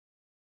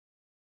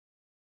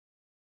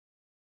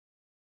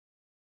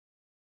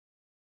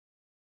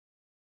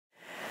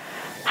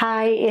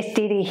Hi, it's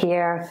Dee Dee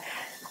here.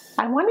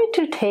 I wanted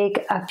to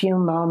take a few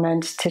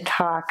moments to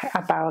talk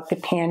about the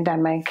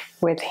pandemic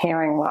with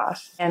hearing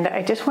loss. And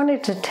I just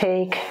wanted to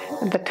take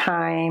the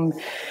time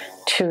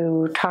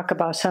to talk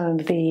about some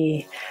of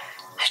the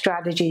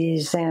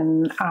strategies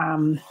and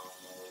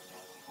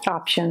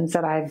options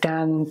that I've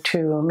done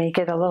to make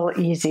it a little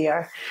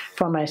easier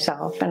for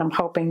myself. And I'm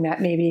hoping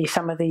that maybe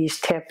some of these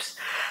tips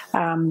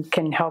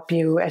can help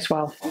you as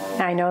well.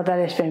 I know that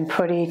it's been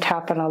pretty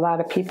tough on a lot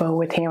of people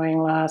with hearing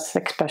loss,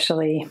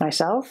 especially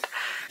myself.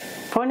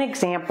 For an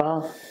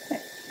example,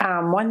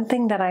 one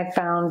thing that I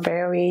found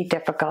very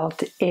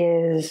difficult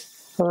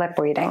is lip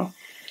reading.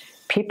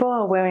 People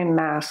are wearing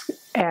masks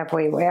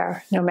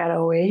everywhere, no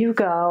matter where you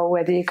go,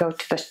 whether you go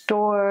to the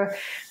store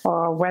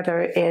or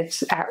whether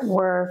it's at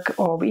work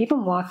or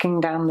even walking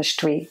down the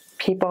street,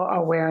 people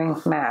are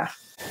wearing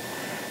masks.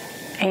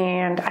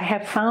 And I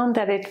have found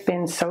that it's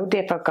been so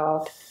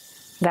difficult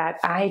that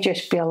I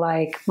just feel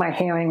like my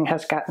hearing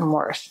has gotten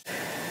worse.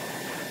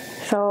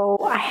 So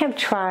I have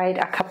tried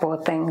a couple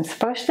of things.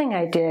 First thing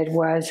I did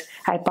was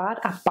I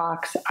bought a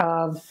box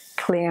of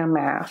clear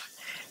masks.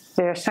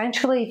 They're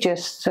essentially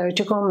just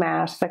surgical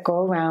masks that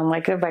go around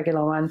like a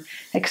regular one,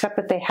 except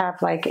that they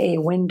have like a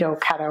window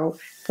cutout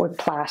with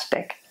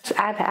plastic. So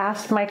I've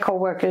asked my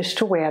coworkers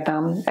to wear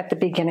them at the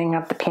beginning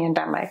of the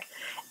pandemic,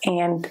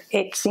 and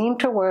it seemed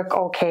to work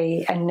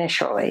okay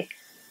initially.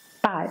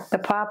 But the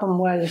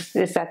problem is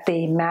that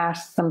the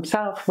masks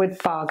themselves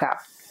would fog up,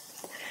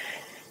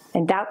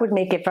 and that would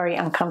make it very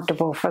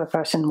uncomfortable for the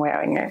person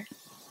wearing it.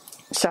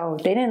 So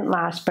they didn't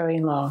last very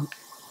long.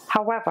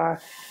 However,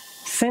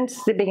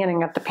 since the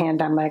beginning of the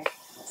pandemic,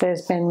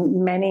 there's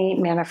been many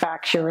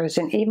manufacturers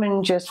and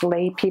even just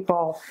lay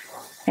people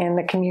in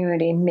the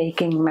community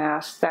making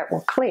masks that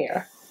were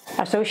clear.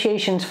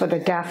 Associations for the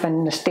deaf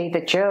in the state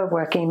that you're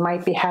working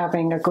might be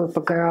having a group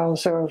of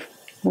girls or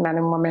men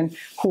and women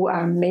who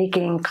are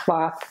making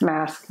cloth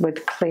masks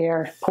with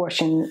clear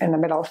portion in the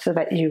middle so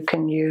that you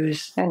can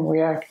use and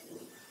wear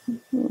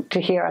to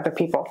hear other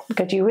people,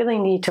 because you really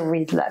need to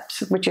read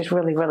lips, which is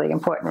really, really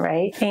important,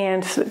 right?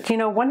 And, you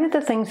know, one of the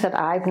things that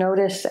I've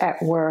noticed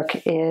at work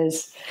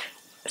is,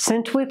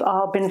 since we've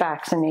all been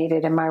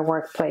vaccinated in my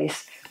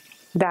workplace,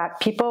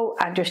 that people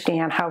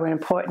understand how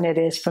important it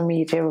is for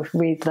me to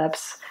read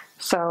lips.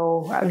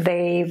 So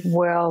they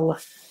will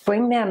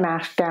bring their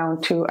mask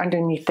down to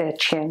underneath their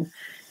chin,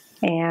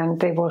 and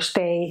they will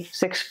stay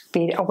 6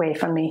 feet away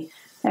from me.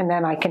 And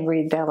then I can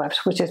read their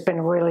lips, which has been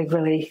really,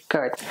 really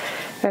good.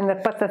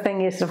 But the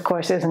thing is, of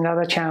course, there's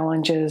another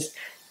challenge is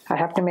I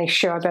have to make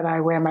sure that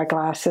I wear my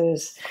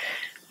glasses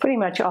pretty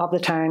much all the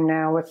time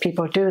now if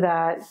people do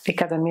that,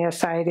 because I'm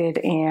nearsighted,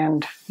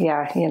 and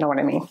yeah, you know what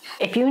I mean.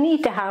 If you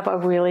need to have a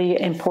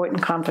really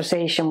important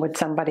conversation with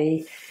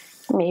somebody,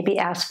 maybe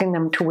asking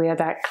them to wear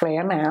that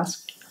clear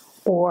mask,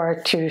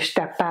 or to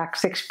step back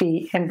 6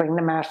 feet and bring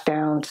the mask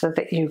down so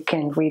that you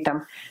can read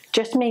them.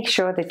 Just make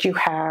sure that you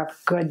have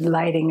good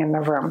lighting in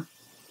the room.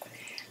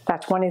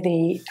 That's one of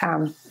the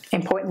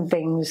important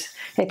things.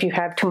 If you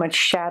have too much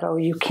shadow,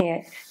 you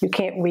can't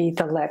read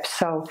the lips.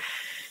 So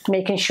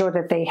making sure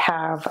that they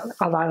have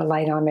a lot of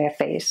light on their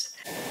face.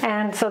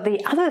 And so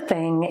the other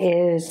thing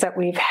is that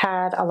we've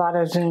had a lot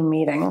of Zoom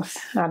meetings.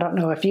 I don't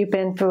know if you've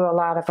been through a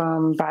lot of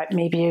them, but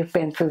maybe you've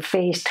been through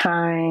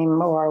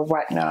FaceTime or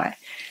whatnot.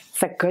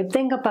 The good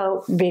thing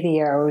about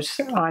videos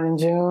on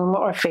Zoom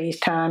or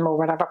FaceTime or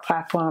whatever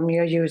platform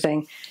you're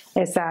using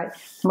is that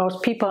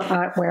most people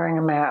aren't wearing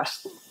a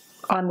mask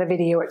on the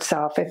video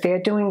itself. If they're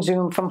doing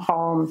Zoom from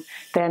home,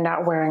 they're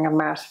not wearing a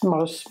mask,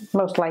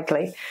 most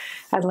likely,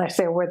 unless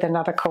they're with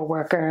another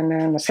coworker and they're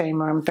in the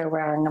same room, they're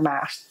wearing a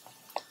mask,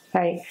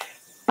 right?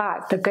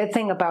 But the good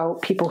thing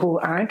about people who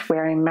aren't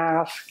wearing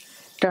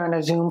masks during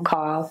a Zoom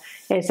call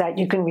is that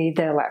you can read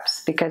their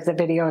lips because the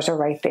videos are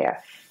right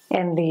there.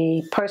 And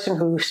the person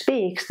who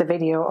speaks, the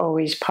video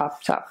always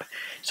pops up.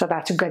 So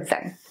that's a good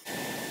thing.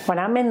 When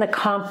I'm in the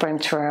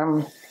conference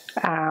room,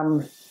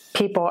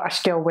 people are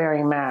still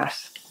wearing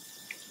masks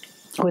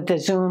with the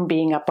Zoom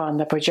being up on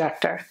the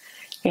projector.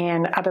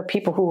 And other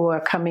people who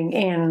are coming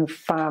in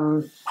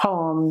from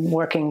home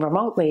working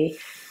remotely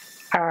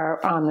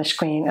are on the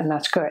screen, and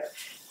that's good.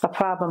 The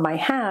problem I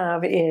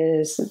have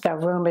is the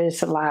room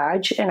is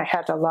large and it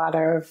has a lot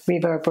of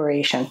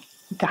reverberation,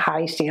 the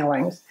high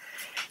ceilings.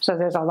 So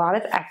there's a lot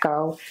of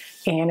echo,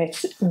 and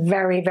it's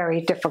very,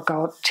 very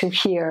difficult to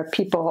hear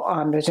people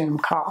on the Zoom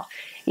call,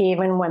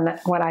 even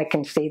when I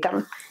can see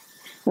them.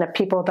 The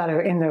people that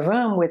are in the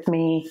room with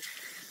me,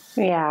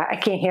 yeah, I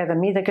can't hear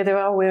them either because they're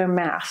all wearing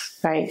masks,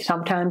 right?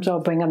 Sometimes they'll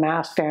bring a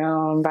mask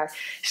down, but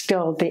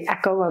still the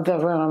echo of the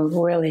room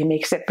really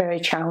makes it very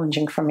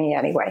challenging for me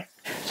anyway.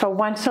 So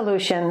one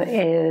solution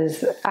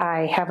is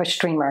I have a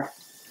streamer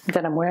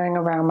that I'm wearing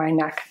around my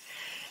neck.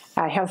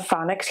 I have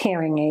Phonics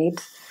hearing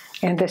aids.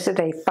 And this is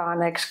a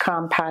Phonics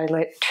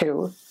Compilot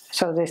 2.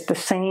 So it's the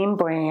same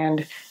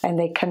brand, and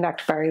they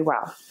connect very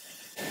well.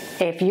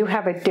 If you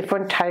have a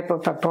different type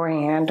of a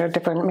brand or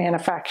different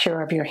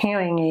manufacturer of your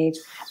hearing aids,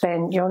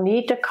 then you'll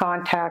need to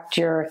contact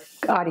your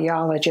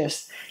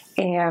audiologist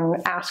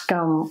and ask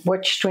them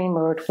which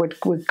streamer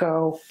would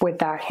go with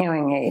that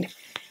hearing aid.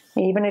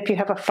 Even if you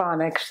have a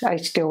phonics, I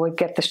still would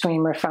get the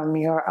streamer from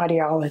your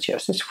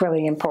audiologist. It's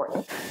really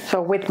important.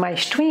 So with my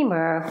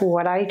streamer,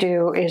 what I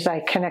do is I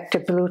connect to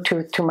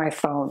Bluetooth to my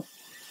phone.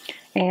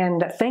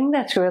 And the thing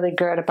that's really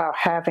good about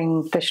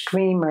having the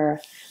streamer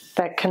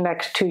that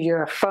connects to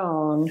your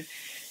phone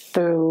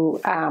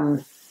through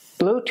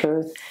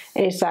Bluetooth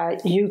is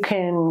that you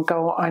can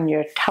go on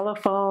your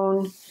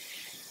telephone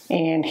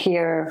and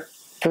hear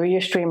through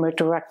your streamer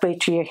directly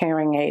to your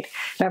hearing aid.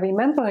 Now,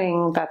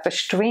 remembering that the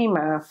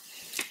streamer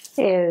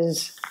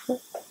is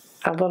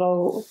a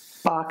little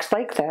box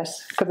like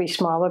this. Could be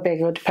smaller,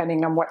 bigger,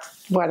 depending on what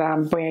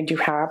brand you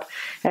have.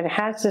 And it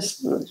has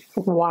this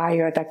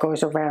wire that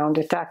goes around.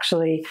 It's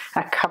actually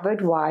a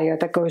covered wire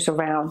that goes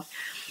around.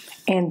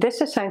 And this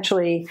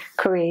essentially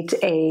creates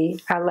a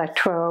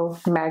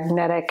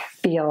electromagnetic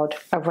field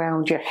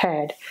around your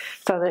head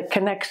so that it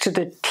connects to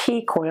the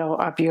T-coil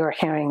of your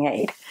hearing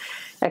aid.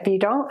 If you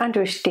don't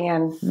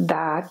understand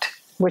that,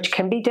 which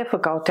can be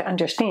difficult to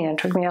understand,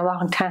 took me a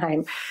long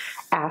time,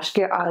 ask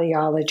your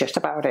audiologist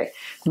about it.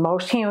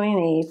 Most hearing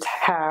aids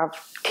have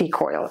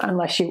T-coil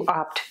unless you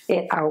opt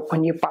it out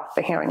when you bought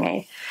the hearing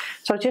aid.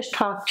 So just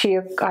talk to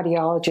your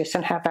audiologist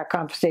and have that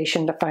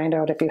conversation to find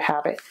out if you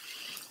have it.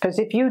 Because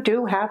if you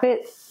do have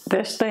it,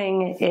 this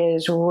thing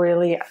is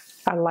really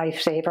a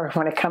lifesaver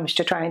when it comes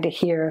to trying to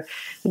hear,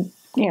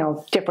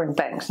 different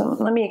things. And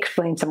let me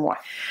explain some more.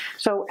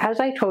 So as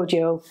I told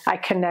you, I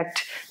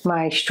connect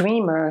my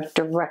streamer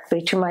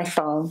directly to my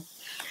phone.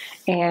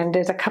 And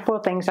there's a couple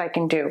of things I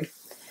can do.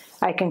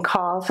 I can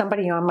call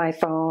somebody on my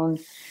phone,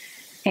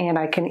 and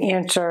I can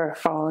answer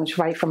phones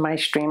right from my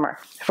streamer,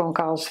 phone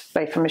calls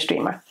right from a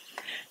streamer.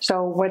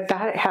 So what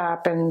that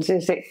happens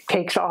is it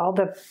takes all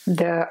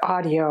the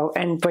audio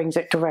and brings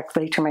it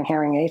directly to my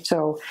hearing aid.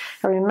 So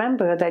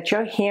remember that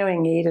your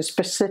hearing aid is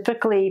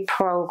specifically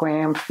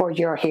programmed for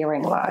your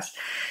hearing loss.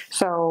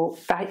 So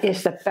that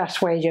is the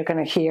best way you're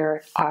going to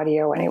hear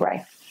audio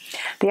anyway.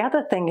 The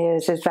other thing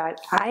is that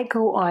I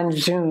go on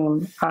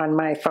Zoom on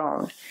my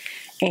phone.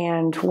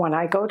 And when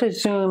I go to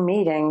Zoom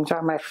meetings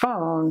on my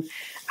phone,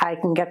 I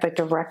can get the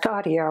direct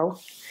audio,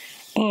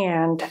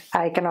 and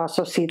I can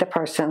also see the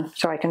person,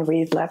 so I can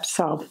read lips.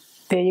 So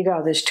there you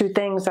go. There's two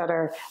things that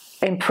are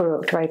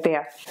improved right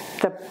there.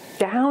 The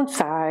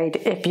downside,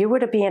 if you were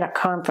to be in a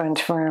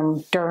conference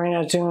room during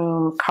a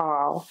Zoom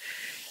call,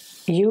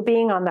 you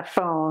being on the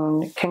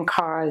phone can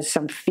cause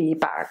some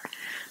feedback.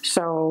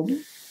 So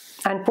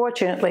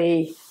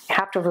unfortunately, you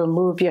have to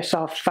remove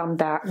yourself from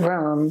that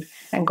room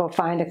and go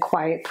find a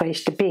quiet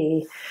place to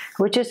be,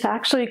 which is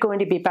actually going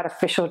to be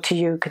beneficial to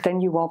you, because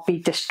then you won't be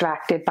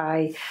distracted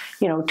by,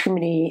 too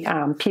many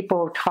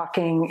people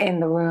talking in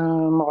the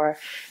room or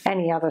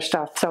any other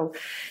stuff. So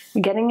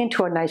getting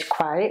into a nice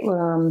quiet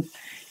room,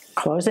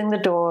 closing the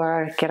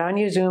door, get on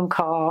your Zoom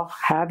call,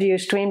 have your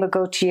streamer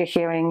go to your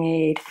hearing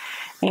aid,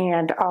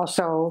 and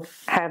also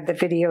have the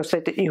video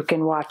so that you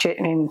can watch it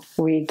and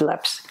read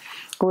lips.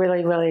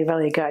 Really, really,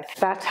 really good.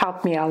 That's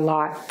helped me a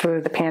lot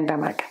through the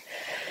pandemic.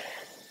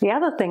 The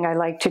other thing I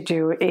like to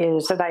do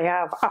is that I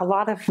have a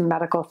lot of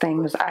medical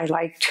things I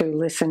like to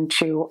listen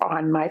to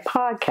on my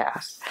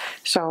podcast.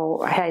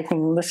 So I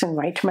can listen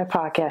right to my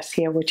podcast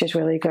here, which is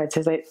really good.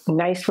 So it's a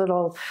nice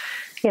little,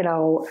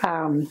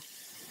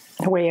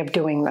 way of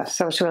doing this.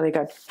 So it's really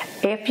good.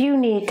 If you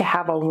need to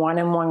have a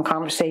one-on-one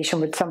conversation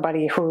with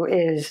somebody who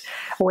is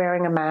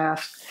wearing a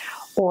mask,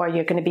 or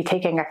you're going to be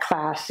taking a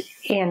class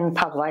in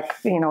public,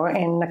 in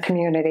the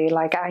community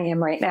like I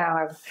am right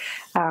now.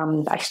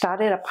 I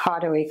started a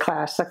pottery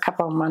class a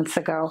couple of months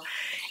ago,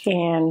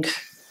 and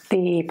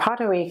the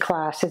pottery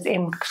class is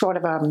in sort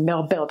of a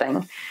mill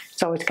building.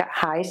 So it's got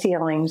high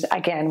ceilings.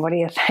 Again, what do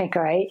you think,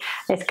 right?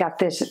 It's got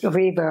this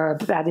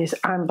reverb that is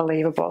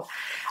unbelievable.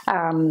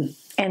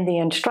 And the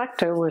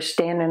instructor was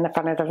standing in the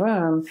front of the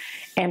room,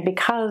 and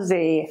because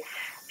the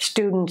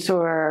students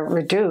were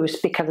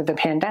reduced because of the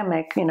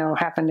pandemic,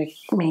 having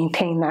to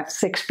maintain that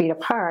 6 feet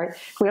apart,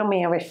 we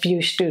only have a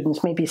few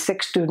students, maybe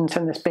 6 students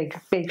in this big,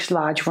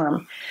 large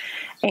room.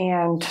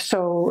 And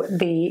so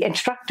the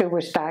instructor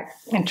was back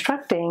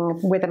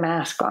instructing with a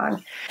mask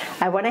on.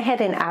 I went ahead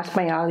and asked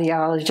my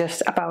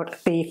audiologist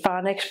about the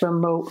Phonics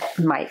remote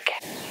mic.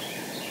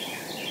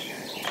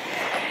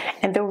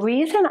 And the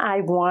reason I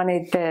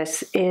wanted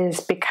this is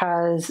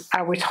because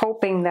I was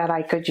hoping that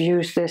I could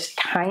use this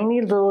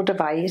tiny little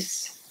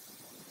device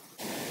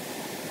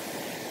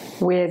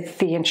with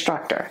the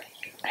instructor.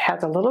 It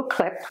has a little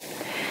clip,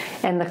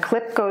 and the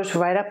clip goes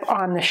right up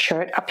on the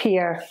shirt up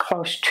here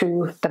close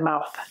to the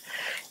mouth.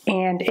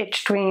 And it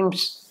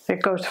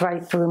goes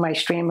right through my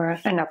streamer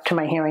and up to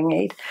my hearing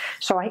aid.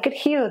 So I could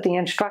hear the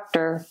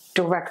instructor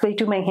directly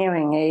to my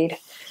hearing aid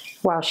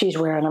while she's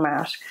wearing a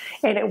mask.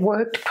 And it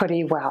worked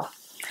pretty well.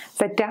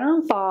 The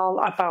downfall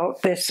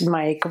about this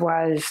mic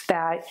was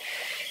that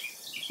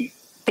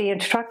the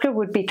instructor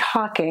would be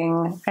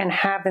talking and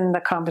having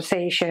the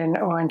conversation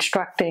or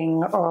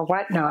instructing or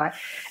whatnot,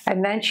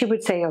 and then she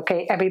would say,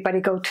 okay, everybody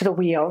go to the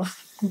wheels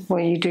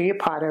where you do your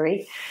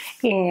pottery,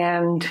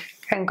 and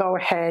and go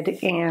ahead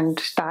and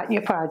start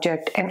your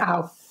project, and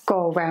I'll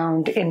go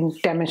around and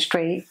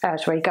demonstrate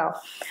as we go.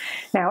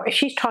 Now, if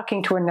she's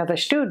talking to another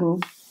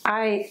student,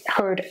 I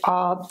heard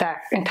all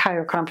that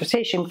entire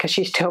conversation because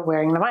she's still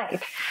wearing the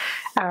mic.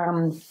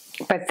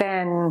 But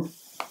then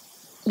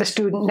the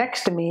student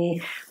next to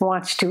me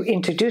wants to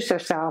introduce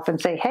herself and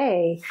say,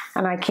 hey,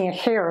 and I can't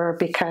hear her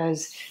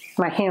because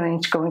my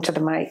hearing's going to the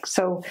mic.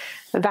 So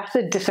that's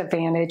a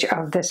disadvantage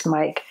of this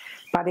mic.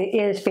 But it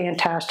is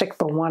fantastic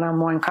for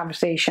one-on-one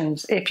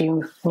conversations if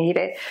you need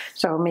it.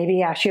 So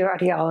maybe ask your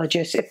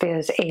audiologist if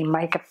there's a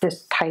mic of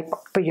this type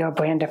for your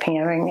brand of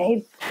hearing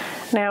aid.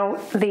 Now,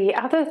 the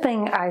other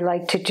thing I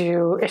like to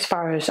do as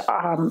far as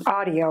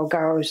audio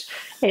goes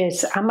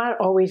is I'm not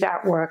always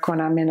at work when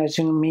I'm in a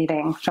Zoom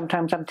meeting.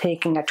 Sometimes I'm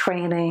taking a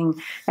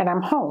training and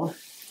I'm home.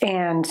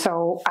 And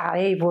so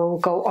I will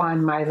go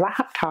on my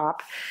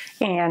laptop,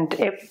 and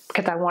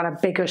because I want a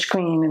bigger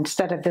screen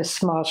instead of this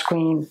small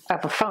screen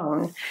of a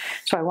phone.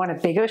 So I want a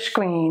bigger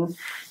screen,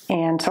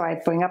 and so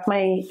I bring up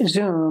my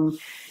Zoom,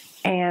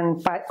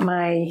 but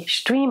my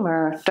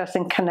streamer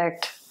doesn't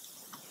connect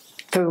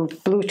through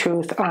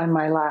Bluetooth on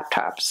my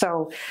laptop.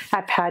 So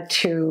I've had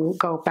to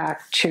go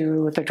back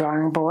to the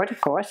drawing board,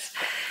 of course,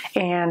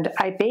 and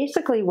I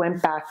basically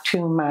went back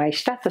to my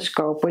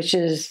stethoscope, which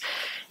is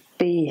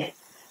the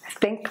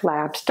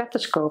ThinkLab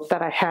stethoscope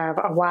that I have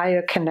a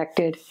wire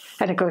connected,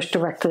 and it goes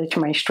directly to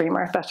my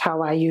streamer. That's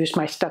how I use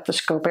my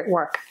stethoscope at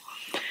work.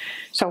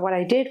 So what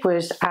I did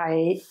was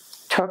I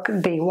took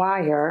the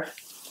wire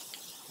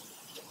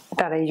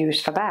that I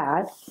use for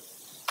that,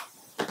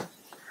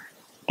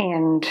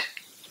 and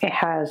it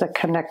has a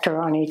connector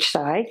on each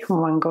side.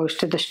 One goes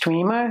to the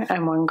streamer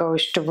and one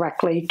goes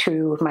directly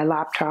to my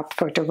laptop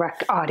for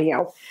direct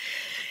audio.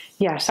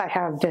 Yes, I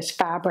have this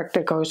fabric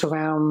that goes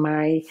around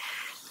my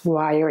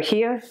wire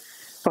here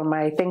for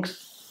my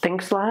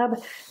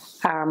ThinkLab.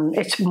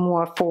 It's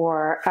more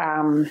for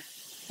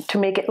to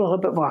make it a little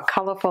bit more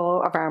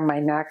colorful around my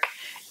neck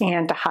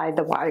and to hide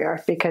the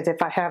wire, because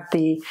if I have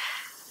the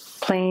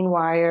plain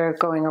wire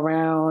going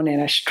around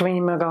and a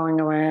streamer going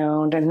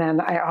around, and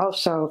then I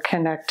also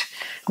connect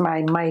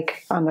my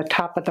mic on the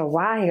top of the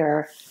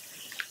wire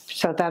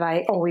so that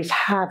I always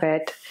have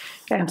it,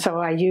 and so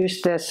I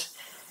use this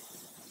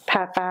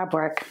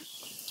fabric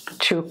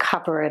to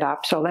cover it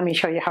up. So let me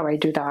show you how I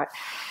do that.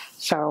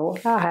 So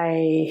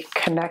I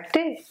connect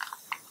it,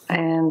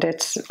 and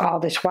it's all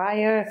this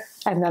wire,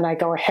 and then I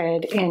go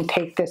ahead and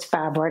take this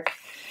fabric,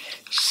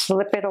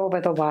 slip it over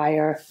the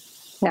wire.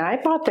 Now I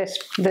bought this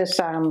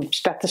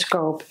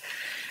stethoscope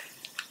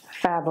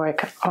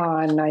fabric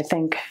on, I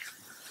think,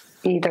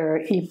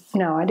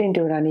 no, I didn't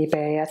do it on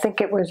eBay. I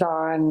think it was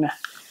on,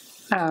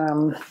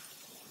 oh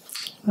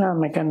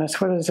my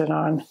goodness, what is it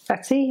on?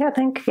 Etsy, I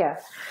think, yeah.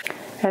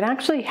 It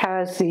actually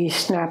has the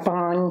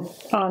snap-on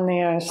on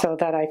there so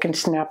that I can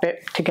snap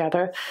it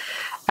together.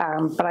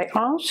 But I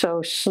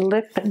also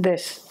slip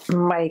this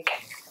mic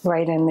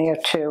right in there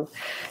too,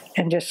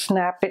 and just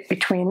snap it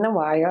between the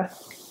wire,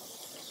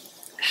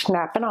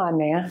 snap it on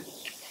there.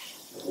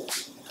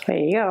 There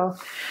you go.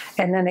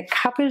 And then it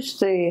covers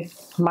the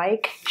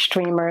mic,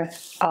 streamer,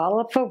 all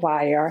of the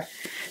wire.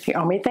 The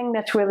only thing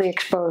that's really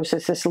exposed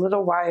is this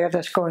little wire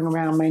that's going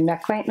around my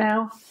neck right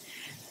now,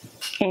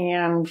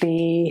 and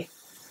the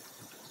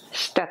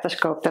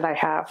stethoscope that I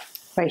have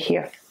right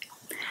here.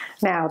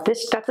 Now,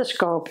 this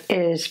stethoscope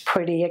is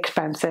pretty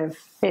expensive.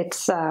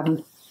 It's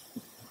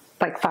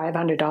like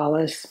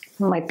 $500.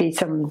 Might be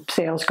some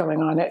sales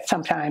going on at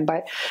some time,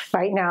 but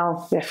right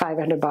now they're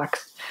 $500.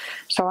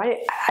 So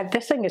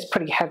this thing is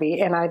pretty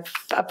heavy, and I've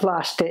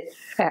lost it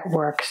at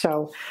work.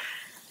 So,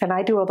 and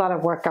I do a lot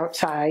of work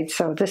outside,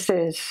 so this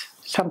is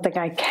something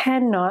I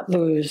cannot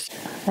lose.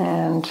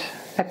 And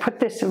I put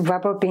this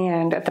rubber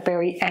band at the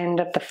very end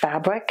of the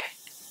fabric,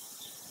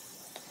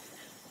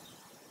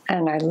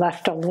 and I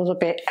left a little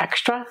bit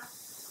extra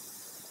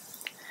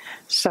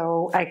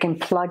so I can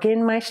plug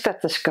in my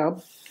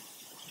stethoscope.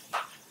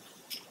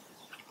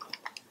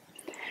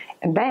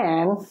 And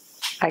then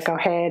I go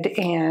ahead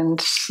and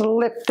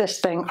slip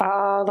this thing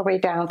all the way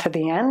down to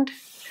the end,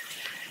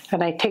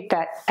 and I take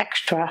that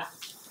extra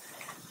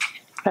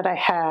that I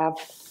have.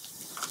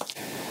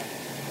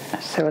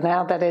 So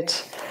now that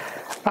it's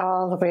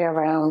all the way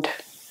around.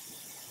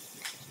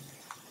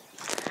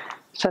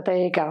 So there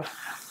you go.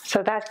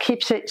 So that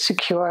keeps it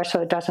secure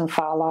so it doesn't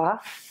fall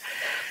off.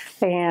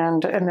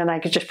 And then I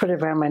could just put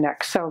it around my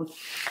neck. So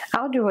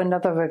I'll do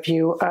another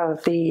review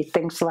of the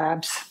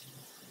ThinkLab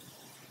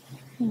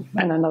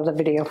in another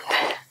video.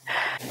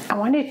 I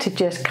wanted to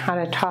just kind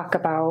of talk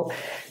about,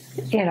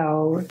 you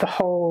know, the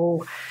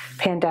whole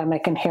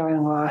pandemic and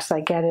hearing loss.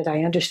 I get it,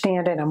 I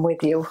understand it, I'm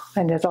with you.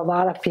 And there's a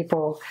lot of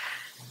people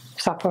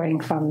suffering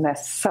from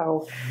this.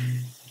 So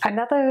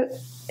another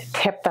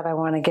tip that I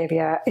want to give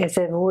you is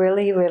it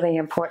really, really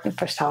important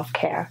for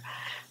self-care.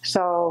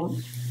 So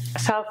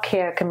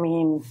self-care can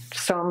mean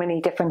so many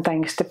different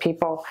things to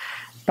people,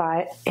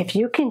 but if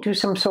you can do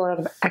some sort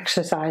of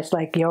exercise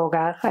like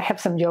yoga, I have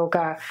some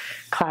yoga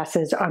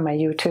classes on my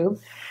YouTube,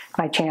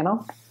 my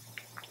channel,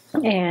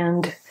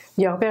 and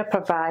yoga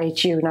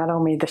provides you not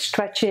only the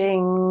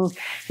stretching,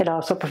 it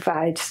also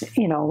provides,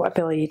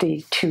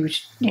 ability to,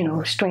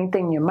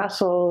 strengthen your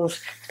muscles,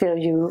 feel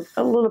you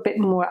a little bit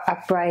more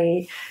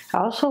upright.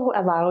 Also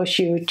allows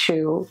you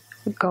to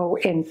go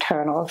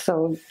internal,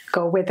 so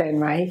go within,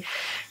 right?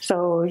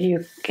 So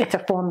it's a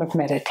form of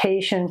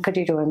meditation, because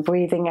you're doing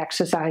breathing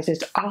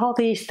exercises, all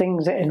these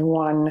things in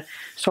one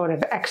sort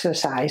of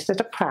exercise. It's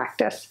a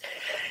practice.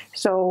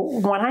 So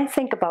when I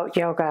think about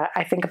yoga,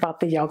 I think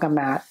about the yoga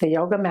mat. The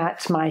yoga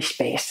mat's my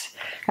space,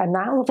 and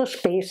that little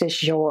space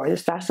is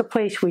yours. That's a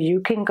place where you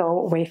can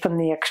go away from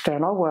the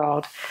external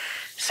world,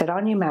 sit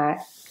on your mat,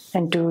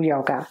 and do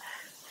yoga.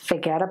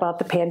 Forget about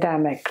the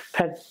pandemic,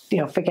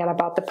 forget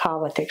about the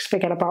politics,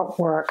 forget about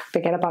work,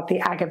 forget about the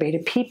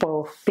aggravated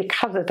people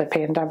because of the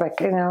pandemic.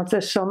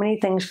 There's so many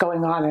things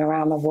going on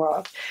around the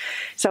world.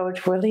 So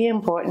it's really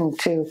important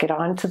to get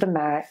onto the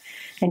mat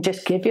and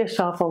just give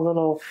yourself a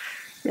little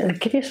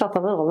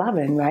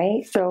loving,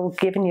 right? So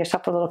giving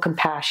yourself a little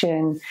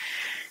compassion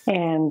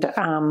and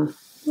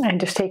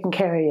just taking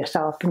care of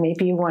yourself.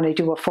 Maybe you want to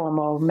do a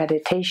formal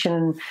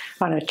meditation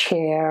on a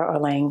chair or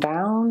laying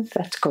down.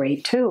 That's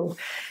great too.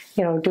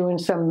 Doing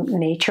some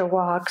nature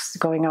walks,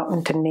 going out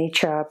into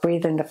nature,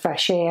 breathing the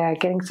fresh air,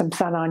 getting some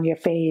sun on your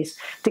face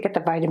to get the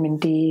vitamin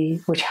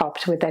D, which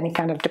helps with any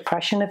kind of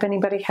depression if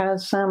anybody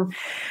has some.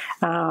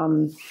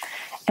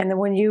 And then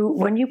when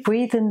you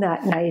breathe in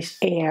that nice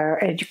air,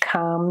 it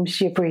calms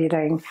your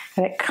breathing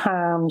and it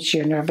calms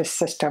your nervous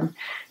system,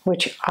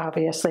 which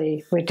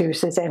obviously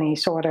reduces any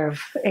sort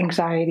of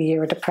anxiety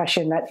or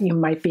depression that you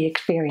might be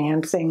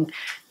experiencing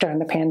during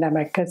the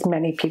pandemic, because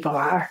many people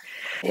are.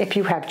 If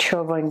you have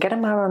children, get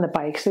them out on the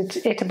bikes.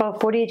 It's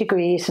about 40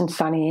 degrees and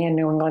sunny in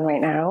New England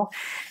right now.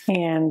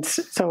 And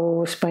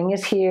so spring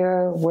is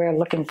here. We're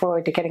looking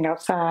forward to getting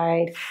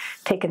outside,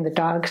 taking the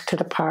dogs to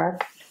the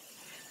park,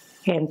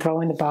 and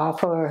throwing the ball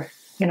for,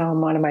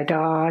 one of my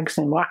dogs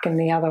and walking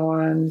the other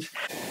ones.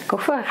 Go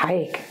for a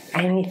hike,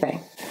 anything.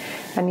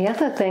 And the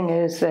other thing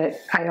is that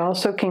I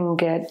also can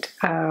get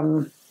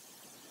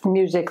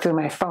music through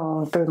my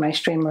phone, through my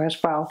streamer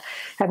as well.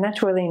 And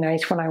that's really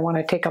nice when I want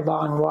to take a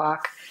long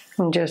walk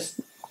and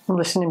just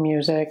listen to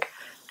music.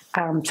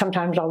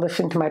 Sometimes I'll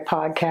listen to my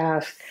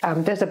podcast.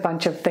 There's a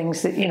bunch of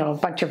things that, a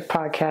bunch of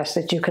podcasts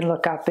that you can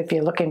look up if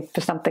you're looking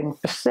for something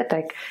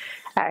specific.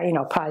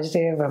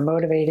 Positive or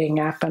motivating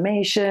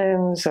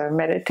affirmations or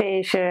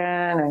meditation,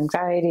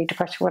 anxiety,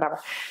 depression, whatever.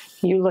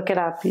 You look it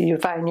up, you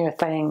find your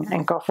thing,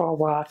 and go for a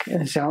walk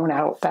and zone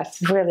out.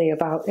 That's really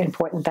about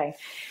important thing.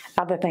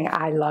 Other thing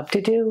I love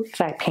to do is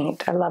I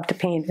paint. I love to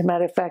paint. As a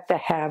matter of fact, I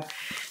have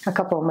a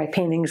couple of my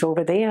paintings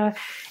over there,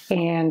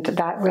 and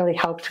that really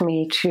helped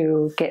me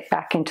to get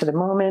back into the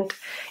moment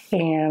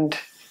and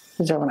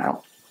zone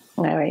out.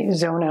 All right,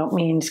 zone out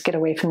means get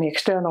away from the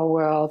external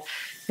world.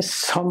 There's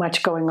so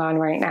much going on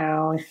right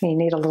now. You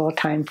need a little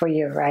time for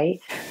you,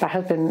 right? My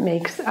husband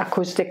makes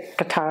acoustic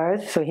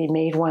guitars, so he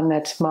made one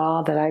that's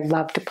small that I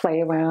love to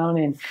play around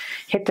and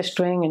hit the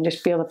string and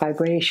just feel the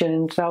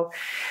vibration. So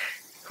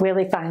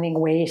really finding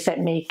ways that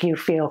make you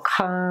feel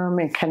calm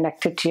and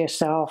connected to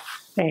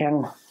yourself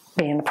and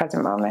be in the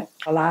present moment.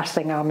 The last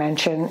thing I'll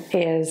mention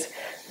is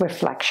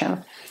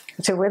reflection.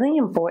 It's really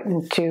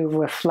important to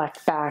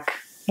reflect back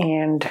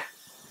and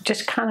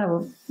just kind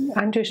of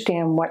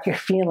understand what you're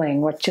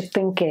feeling, what you're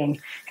thinking.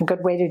 A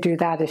good way to do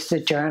that is to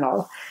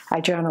journal.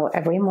 I journal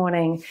every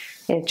morning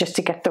just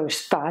to get those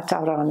thoughts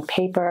out on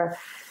paper.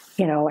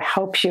 It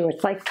helps you.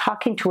 It's like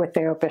talking to a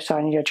therapist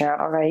on your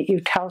journal, right?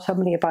 You tell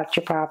somebody about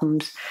your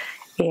problems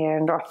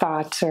or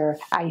thoughts or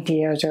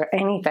ideas or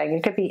anything.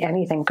 It could be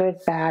anything, good,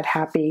 bad,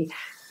 happy.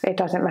 It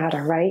doesn't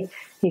matter, right?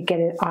 You get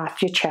it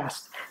off your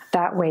chest.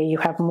 That way you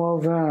have more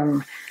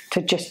room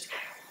to just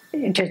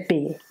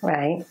be,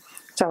 right?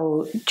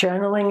 So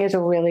journaling is a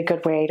really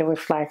good way to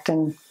reflect.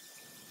 And,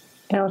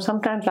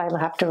 sometimes I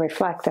have to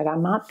reflect that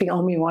I'm not the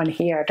only one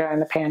here during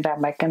the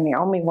pandemic and the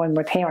only one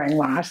with hearing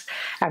loss.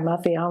 I'm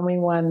not the only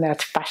one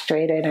that's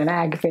frustrated and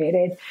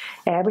aggravated.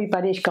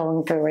 Everybody's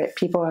going through it.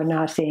 People are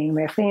not seeing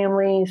their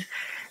families.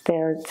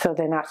 They're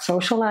not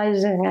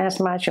socializing as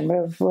much,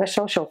 and we're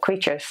social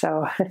creatures.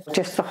 So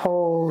just the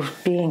whole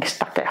being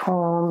stuck at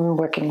home,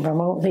 working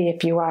remotely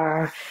if you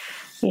are,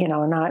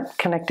 not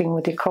connecting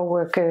with your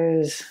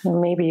coworkers.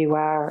 Maybe you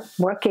are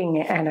working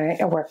in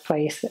a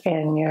workplace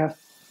and you're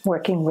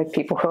working with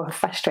people who are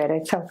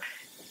frustrated. So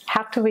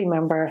have to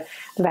remember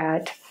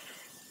that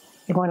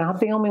we're not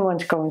the only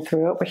ones going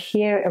through it. We're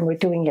here and we're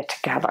doing it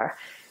together.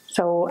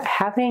 So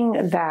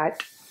having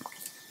that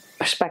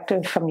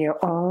perspective from your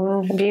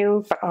own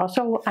view, but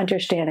also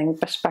understanding the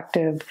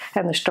perspective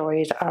and the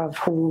stories of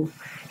who,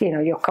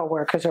 your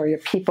coworkers or your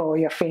people or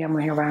your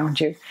family around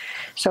you.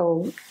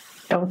 So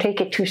don't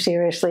take it too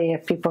seriously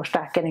if people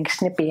start getting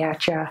snippy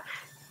at you.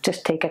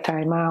 Just take a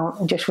time out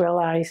and just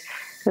realize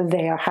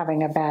they are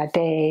having a bad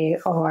day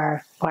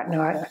or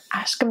whatnot.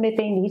 Ask them if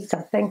they need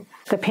something.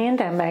 The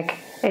pandemic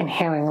and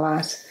hearing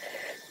loss,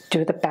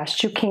 do the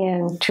best you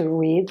can to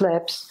read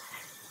lips,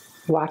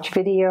 watch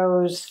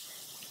videos,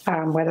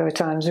 whether it's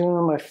on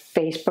Zoom or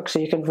Facebook, so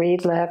you can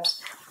read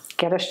lips.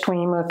 get a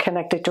streamer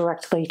connected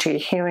directly to your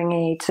hearing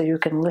aid so you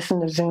can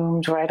listen to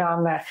Zooms right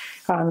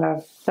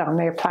on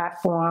their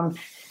platform.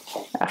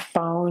 A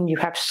phone, you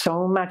have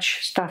so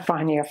much stuff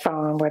on your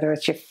phone, whether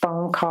it's your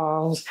phone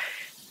calls,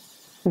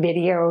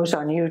 videos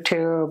on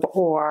YouTube,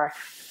 or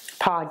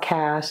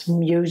podcasts,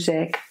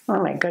 music.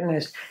 Oh my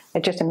goodness. I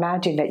just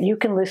imagine that you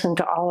can listen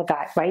to all of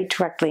that right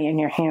directly in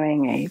your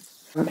hearing aid.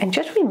 And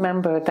just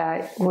remember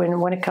that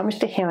when it comes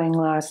to hearing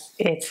loss,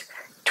 it's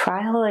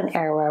trial and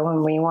error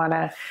when we want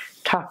to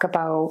talk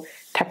about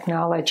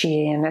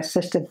technology and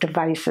assistive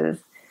devices.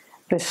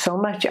 There's so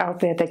much out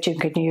there that you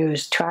can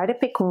use. Try to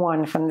pick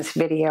one from this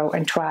video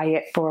and try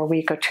it for a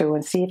week or two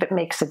and see if it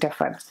makes a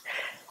difference.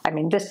 I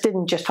mean, this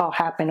didn't just all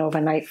happen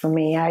overnight for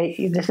me.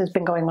 This has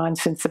been going on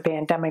since the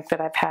pandemic,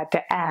 that I've had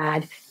to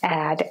add.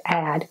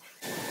 And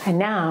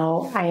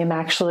now I am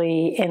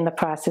actually in the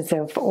process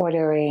of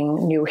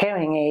ordering new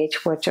hearing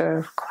aids, which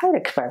are quite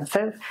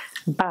expensive,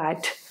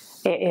 but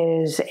it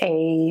is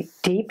a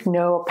deep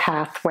neural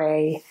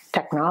pathway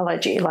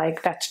technology.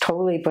 Like, that's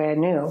totally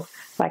brand new.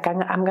 Like,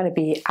 I'm going to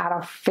be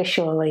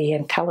artificially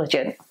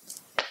intelligent.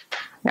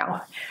 No.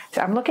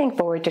 So I'm looking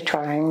forward to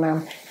trying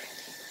them.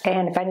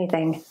 And if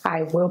anything,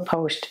 I will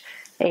post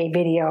a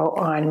video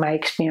on my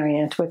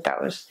experience with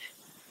those.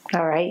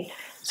 All right?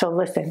 So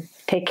listen,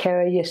 take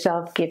care of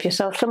yourself. Give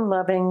yourself some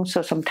loving,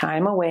 so some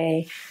time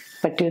away,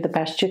 but do the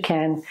best you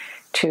can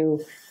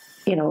to,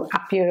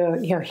 up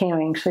your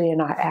hearing so you're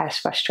not as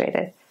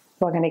frustrated.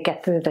 We're going to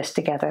get through this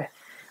together.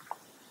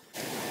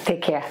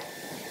 Take care.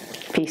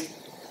 Peace.